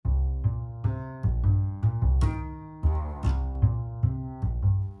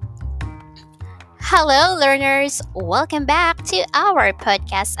Hello, learners! Welcome back to our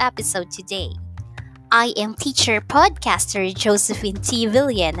podcast episode today. I am teacher podcaster Josephine T.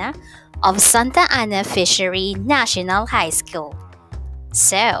 Villena of Santa Ana Fishery National High School.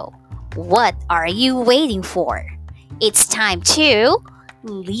 So, what are you waiting for? It's time to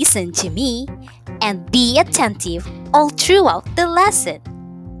listen to me and be attentive all throughout the lesson.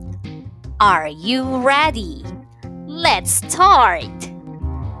 Are you ready? Let's start!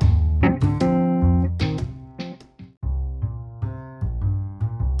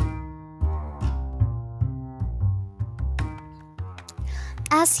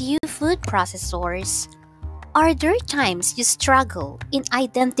 As you food processors, are there times you struggle in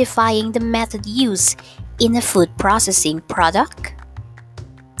identifying the method used in a food processing product?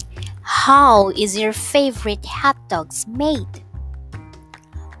 How is your favorite hot dogs made?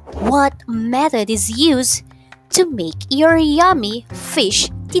 What method is used to make your yummy fish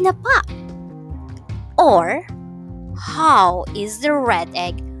tinapa? Or how is the red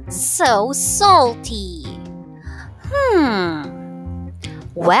egg so salty?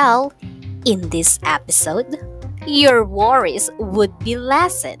 Well, in this episode, your worries would be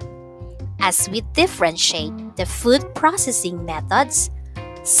lessened as we differentiate the food processing methods,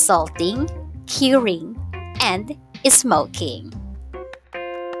 salting, curing, and smoking.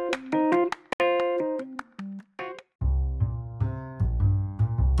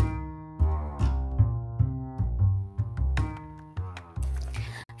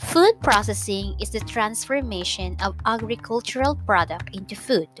 Food processing is the transformation of agricultural product into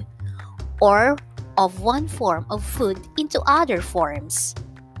food, or of one form of food into other forms.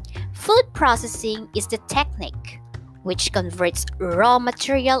 Food processing is the technique which converts raw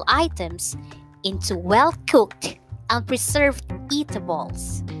material items into well-cooked and preserved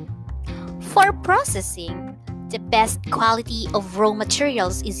eatables. For processing, the best quality of raw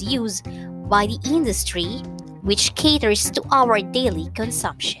materials is used by the industry, which caters to our daily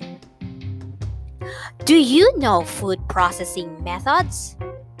consumption. Do you know food processing methods?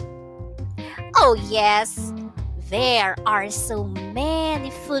 Oh, yes! There are so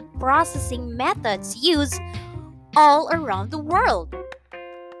many food processing methods used all around the world.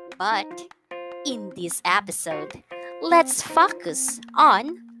 But in this episode, let's focus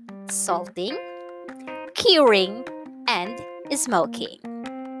on salting, curing, and smoking.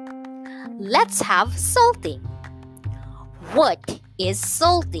 Let's have salting. What is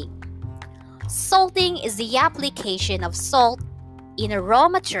salting? Salting is the application of salt in a raw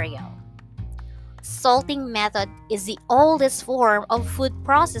material. Salting method is the oldest form of food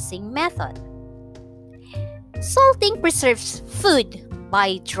processing method. Salting preserves food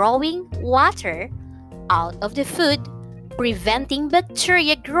by drawing water out of the food, preventing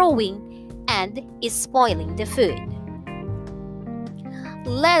bacteria growing and spoiling the food.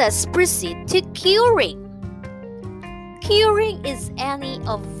 Let us proceed to curing. Curing is any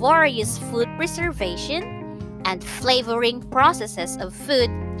of various food preservation and flavoring processes of food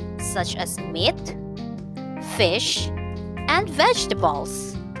such as meat, fish, and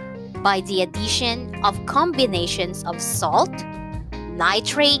vegetables by the addition of combinations of salt,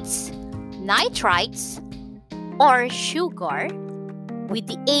 nitrates, nitrites, or sugar with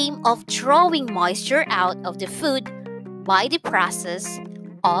the aim of drawing moisture out of the food by the process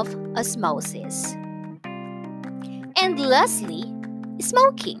of osmosis. And lastly,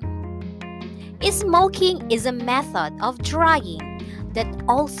 smoking. Smoking is a method of drying that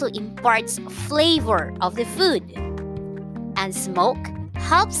also imparts flavor of the food. And smoke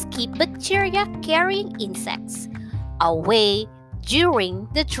helps keep bacteria-carrying insects away during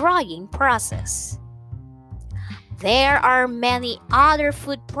the drying process. There are many other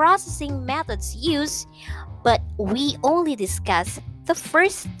food processing methods used, but we only discuss the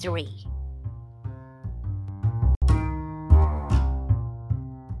first three.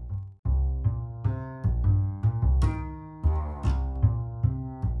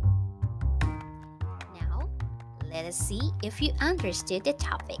 Now, let us see if you understood the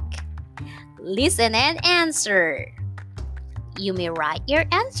topic. Listen and answer. You may write your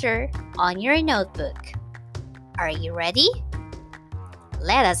answer on your notebook. Are you ready?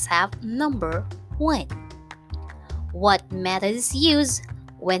 Let us have number 1. What method is used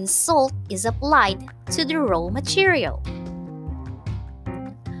when salt is applied to the raw material?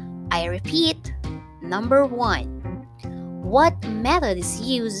 I repeat, number 1. What method is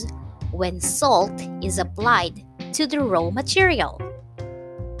used when salt is applied to the raw material?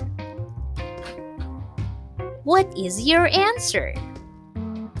 What is your answer?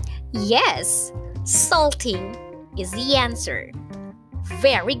 Yes, salting is the answer.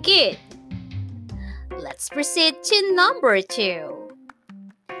 Very good. Let's proceed to number 2.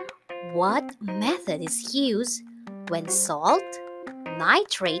 What method is used when salt,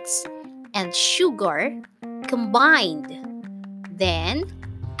 nitrates, and sugar combined, then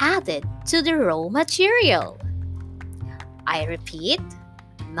added to the raw material? I repeat,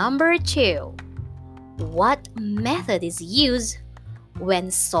 number 2. What method is used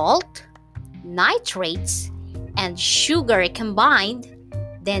when salt, nitrates, and sugar combined,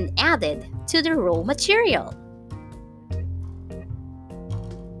 then added to the raw material?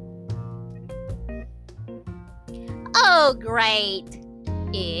 Oh, great!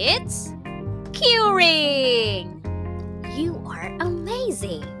 It's curing! You are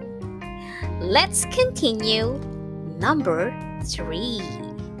amazing! Let's continue. Number 3.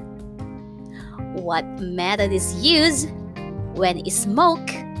 What method is used when smoke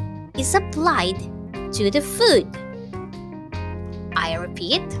is applied to the food? I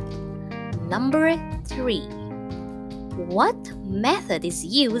repeat, number 3. What method is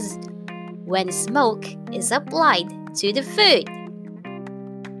used when smoke is applied to the food?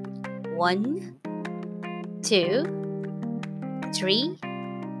 1, 2, 3.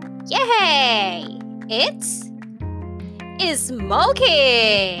 Yay! It's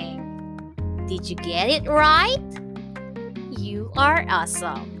smoking! Did you get it right? You are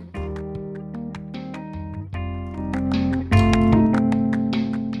awesome!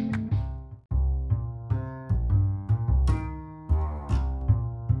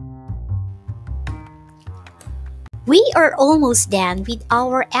 We are almost done with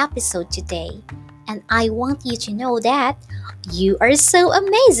our episode today, and I want you to know that you are so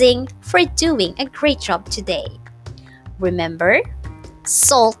amazing for doing a great job today. Remember,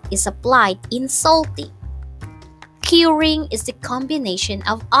 salt is applied in salting. Curing is the combination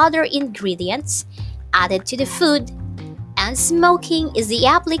of other ingredients added to the food, and smoking is the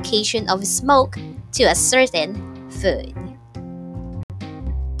application of smoke to a certain food.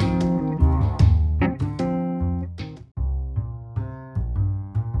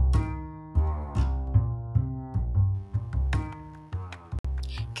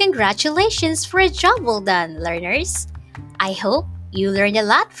 Congratulations for a job well done, learners! I hope you learned a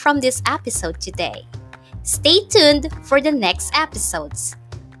lot from this episode today. Stay tuned for the next episodes.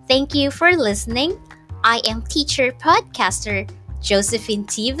 Thank you for listening. I am teacher podcaster Josephine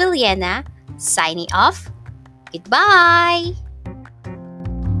T. Villena, signing off. Goodbye!